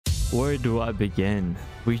Where do I begin?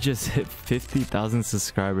 We just hit 50,000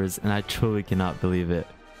 subscribers and I truly cannot believe it.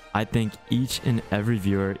 I thank each and every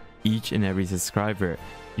viewer, each and every subscriber.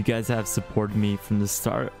 You guys have supported me from the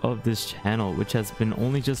start of this channel, which has been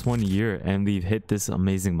only just 1 year, and we've hit this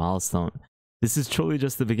amazing milestone. This is truly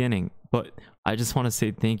just the beginning, but I just want to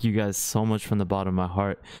say thank you guys so much from the bottom of my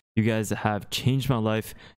heart. You guys have changed my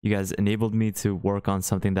life. You guys enabled me to work on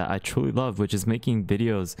something that I truly love, which is making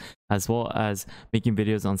videos, as well as making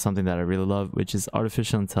videos on something that I really love, which is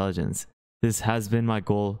artificial intelligence. This has been my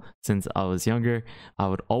goal since I was younger. I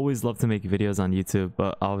would always love to make videos on YouTube,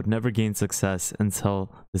 but I would never gain success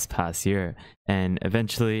until this past year. And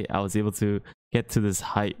eventually I was able to get to this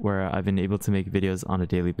height where I've been able to make videos on a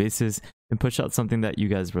daily basis and push out something that you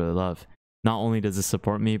guys really love. Not only does it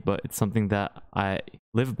support me, but it's something that I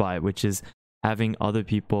live by, which is having other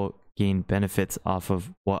people gain benefits off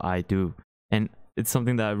of what I do. And it's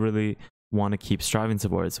something that I really want to keep striving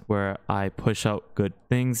towards, where I push out good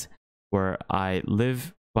things, where I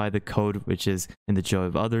live by the code, which is in the joy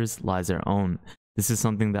of others lies their own. This is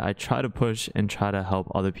something that I try to push and try to help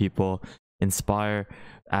other people inspire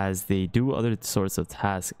as they do other sorts of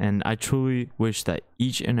tasks. And I truly wish that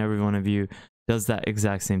each and every one of you does that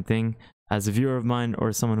exact same thing. As a viewer of mine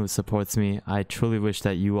or someone who supports me, I truly wish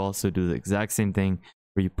that you also do the exact same thing,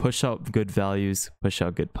 where you push out good values, push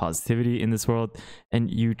out good positivity in this world, and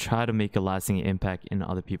you try to make a lasting impact in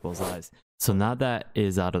other people's lives. So now that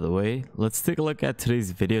is out of the way, let's take a look at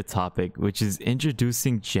today's video topic, which is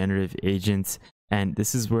introducing generative agents. And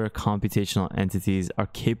this is where computational entities are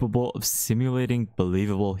capable of simulating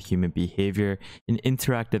believable human behavior in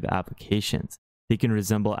interactive applications. They can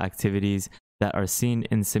resemble activities that are seen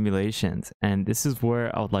in simulations. And this is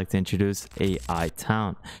where I would like to introduce AI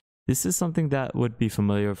Town. This is something that would be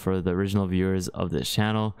familiar for the original viewers of this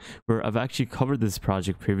channel, where I've actually covered this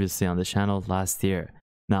project previously on the channel last year.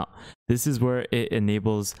 Now, this is where it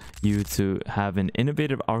enables you to have an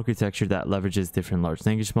innovative architecture that leverages different large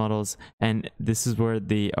language models. And this is where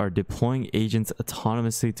they are deploying agents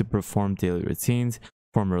autonomously to perform daily routines,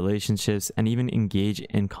 form relationships, and even engage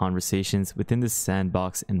in conversations within the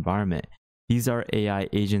sandbox environment. These are AI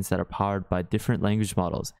agents that are powered by different language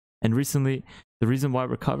models. And recently, the reason why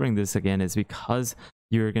we're covering this again is because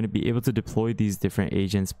you're going to be able to deploy these different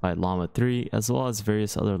agents by Llama 3, as well as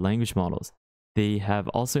various other language models. They have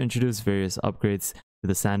also introduced various upgrades to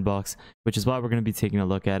the sandbox, which is why we're going to be taking a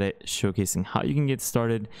look at it, showcasing how you can get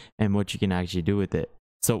started and what you can actually do with it.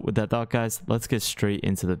 So with that thought, guys, let's get straight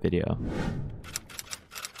into the video.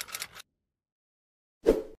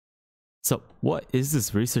 So what is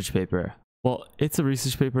this research paper? Well, it's a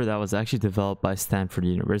research paper that was actually developed by Stanford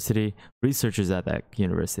University, researchers at that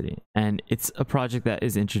university. And it's a project that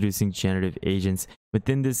is introducing generative agents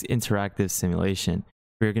within this interactive simulation.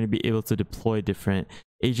 We're going to be able to deploy different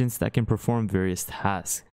agents that can perform various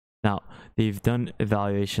tasks. Now, they've done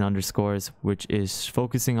evaluation underscores, which is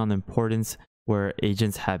focusing on the importance where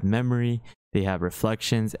agents have memory, they have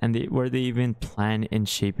reflections, and where they even plan and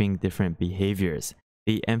shaping different behaviors.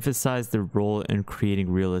 They emphasize their role in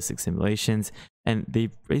creating realistic simulations, and they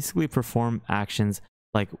basically perform actions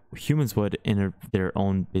like humans would in their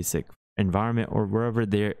own basic environment or wherever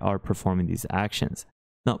they are performing these actions.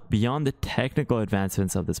 Now, beyond the technical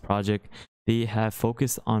advancements of this project, they have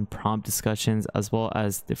focused on prompt discussions as well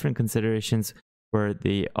as different considerations where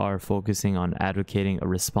they are focusing on advocating a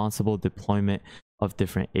responsible deployment of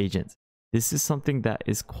different agents. This is something that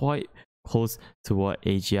is quite close to what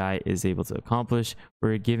AGI is able to accomplish.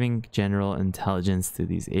 We're giving general intelligence to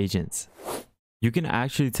these agents. You can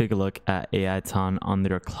actually take a look at AI Town on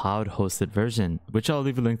their cloud hosted version, which I'll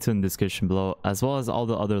leave a link to in the description below, as well as all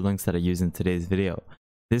the other links that I use in today's video.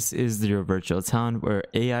 This is your virtual town where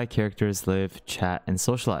AI characters live, chat, and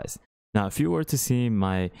socialize. Now, if you were to see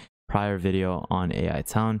my prior video on AI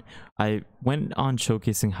Town, I went on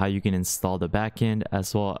showcasing how you can install the backend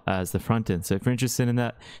as well as the front end. So if you're interested in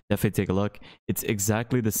that, definitely take a look. It's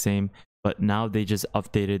exactly the same, but now they just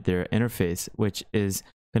updated their interface, which is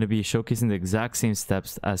going to be showcasing the exact same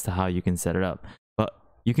steps as to how you can set it up. But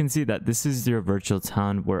you can see that this is your virtual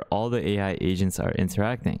town where all the AI agents are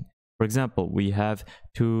interacting. For example, we have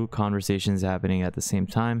two conversations happening at the same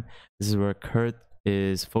time. This is where Kurt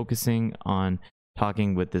is focusing on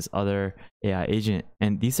talking with this other AI agent.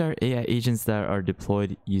 And these are AI agents that are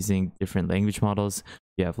deployed using different language models.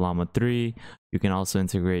 You have Llama 3, you can also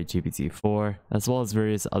integrate GPT-4, as well as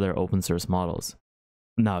various other open source models.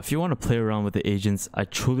 Now, if you want to play around with the agents, I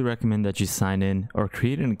truly recommend that you sign in or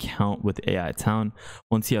create an account with AI Town.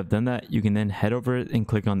 Once you have done that, you can then head over and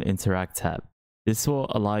click on the Interact tab. This will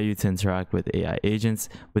allow you to interact with AI agents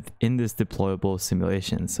within this deployable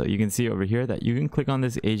simulation. So you can see over here that you can click on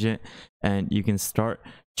this agent and you can start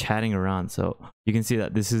chatting around. So you can see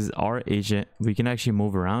that this is our agent. We can actually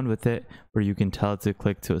move around with it, where you can tell it to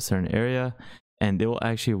click to a certain area and they will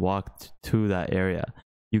actually walk to that area.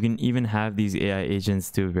 You can even have these AI agents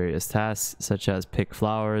do various tasks, such as pick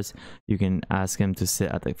flowers. You can ask them to sit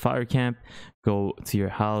at the fire camp, go to your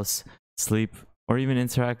house, sleep, or even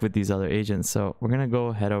interact with these other agents. So we're gonna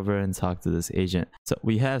go head over and talk to this agent. So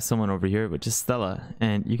we have someone over here, which is Stella,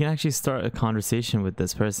 and you can actually start a conversation with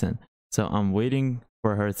this person. So I'm waiting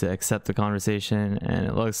for her to accept the conversation, and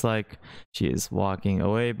it looks like she is walking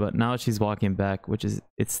away, but now she's walking back, which is,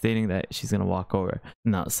 it's stating that she's going to walk over.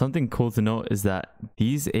 Now, something cool to note is that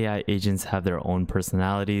these AI agents have their own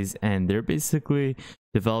personalities, and they're basically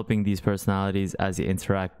developing these personalities as they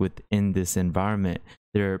interact within this environment.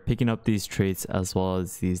 They're picking up these traits as well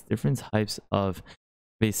as these different types of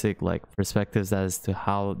basic like perspectives as to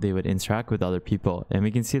how they would interact with other people. And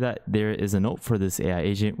we can see that there is a note for this AI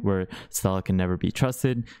agent where Stella can never be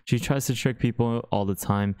trusted. She tries to trick people all the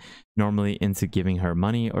time, normally into giving her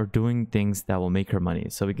money or doing things that will make her money.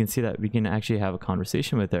 So we can see that we can actually have a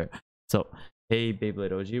conversation with her. So, hey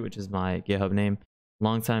Beyblade OG, which is my GitHub name,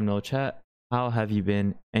 long time no chat. How have you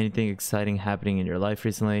been? Anything exciting happening in your life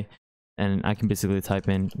recently? And I can basically type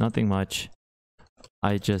in nothing much.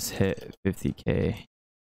 I just hit 50K.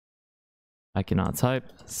 I cannot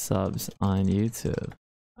type subs on YouTube.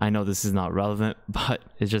 I know this is not relevant, but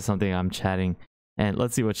it's just something I'm chatting. And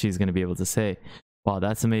let's see what she's going to be able to say. Wow,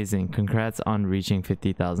 that's amazing. Congrats on reaching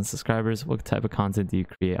 50,000 subscribers. What type of content do you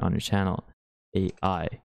create on your channel? AI.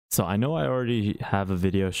 So I know I already have a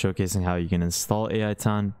video showcasing how you can install AI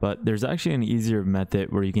Town, but there's actually an easier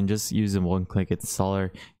method where you can just use a one-click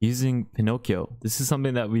installer using Pinocchio. This is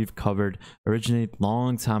something that we've covered originally a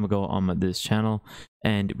long time ago on this channel,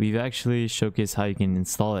 and we've actually showcased how you can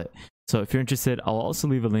install it. So if you're interested, I'll also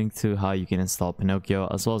leave a link to how you can install Pinocchio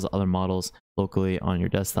as well as other models locally on your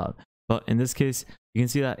desktop. But in this case, you can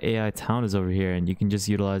see that AI Town is over here, and you can just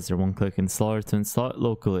utilize their one-click installer to install it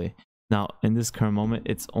locally. Now, in this current moment,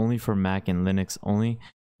 it's only for Mac and Linux only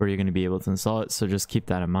where you're going to be able to install it. So just keep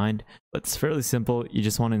that in mind. But it's fairly simple. You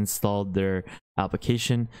just want to install their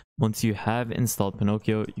application. Once you have installed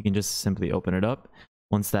Pinocchio, you can just simply open it up.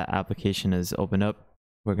 Once that application is opened up,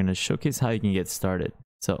 we're going to showcase how you can get started.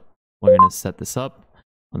 So we're going to set this up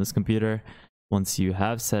on this computer. Once you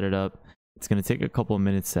have set it up, it's going to take a couple of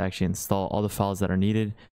minutes to actually install all the files that are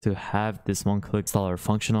needed to have this one-click installer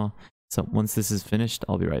functional. So once this is finished,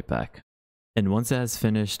 I'll be right back. And once it has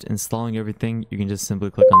finished installing everything, you can just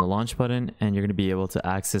simply click on the launch button and you're going to be able to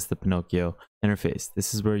access the Pinocchio interface.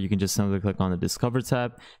 This is where you can just simply click on the Discover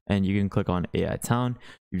tab and you can click on AI Town.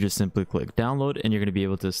 You just simply click download and you're going to be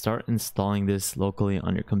able to start installing this locally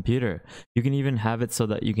on your computer. You can even have it so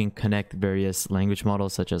that you can connect various language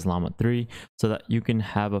models such as Llama 3 so that you can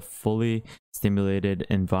have a fully stimulated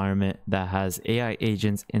environment that has AI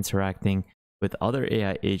agents interacting with other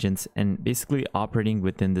AI agents and basically operating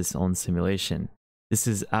within this own simulation. This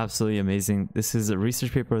is absolutely amazing. This is a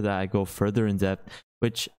research paper that I go further in depth,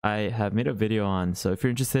 which I have made a video on. So if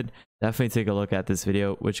you're interested, definitely take a look at this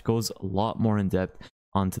video, which goes a lot more in depth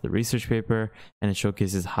onto the research paper, and it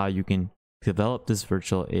showcases how you can develop this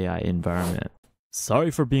virtual AI environment.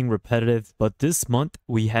 Sorry for being repetitive, but this month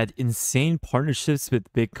we had insane partnerships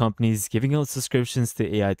with big companies giving out subscriptions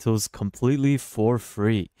to AI tools completely for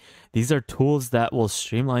free. These are tools that will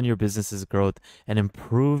streamline your business's growth and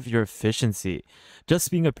improve your efficiency.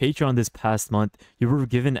 Just being a patron this past month, you were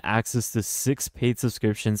given access to 6 paid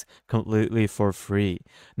subscriptions completely for free.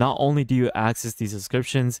 Not only do you access these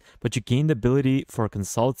subscriptions, but you gain the ability for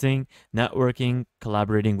consulting, networking,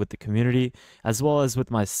 collaborating with the community, as well as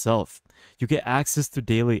with myself. You get access to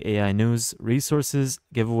daily AI news, resources,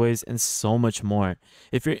 giveaways, and so much more.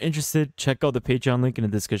 If you're interested, check out the Patreon link in the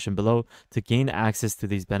description below to gain access to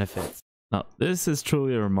these benefits. Now, this is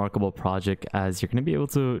truly a remarkable project as you're going to be able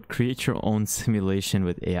to create your own simulation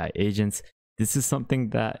with AI agents. This is something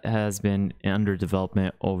that has been under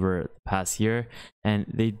development over the past year, and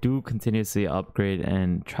they do continuously upgrade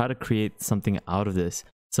and try to create something out of this.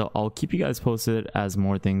 So I'll keep you guys posted as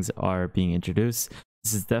more things are being introduced.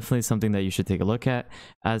 This is definitely something that you should take a look at,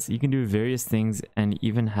 as you can do various things and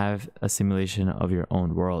even have a simulation of your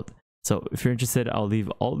own world. So if you're interested, I'll leave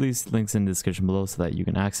all these links in the description below so that you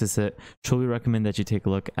can access it. Truly recommend that you take a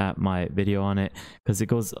look at my video on it because it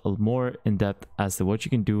goes more in depth as to what you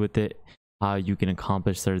can do with it, how you can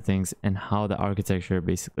accomplish certain things, and how the architecture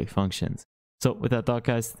basically functions. So with that thought,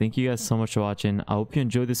 guys, thank you guys so much for watching. I hope you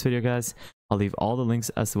enjoyed this video, guys. I'll leave all the links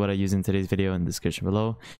as to what I use in today's video in the description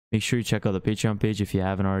below. Make sure you check out the Patreon page if you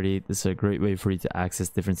haven't already. This is a great way for you to access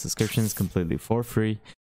different subscriptions completely for free.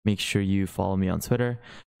 Make sure you follow me on Twitter.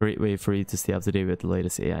 Great way for you to stay up to date with the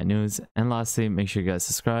latest AI news. And lastly, make sure you guys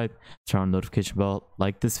subscribe, turn on the notification bell,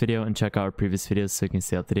 like this video, and check out our previous videos so you can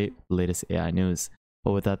stay up to date with the latest AI news.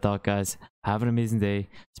 But with that thought, guys, have an amazing day,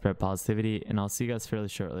 spread positivity, and I'll see you guys fairly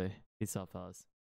shortly. Peace out, fellas.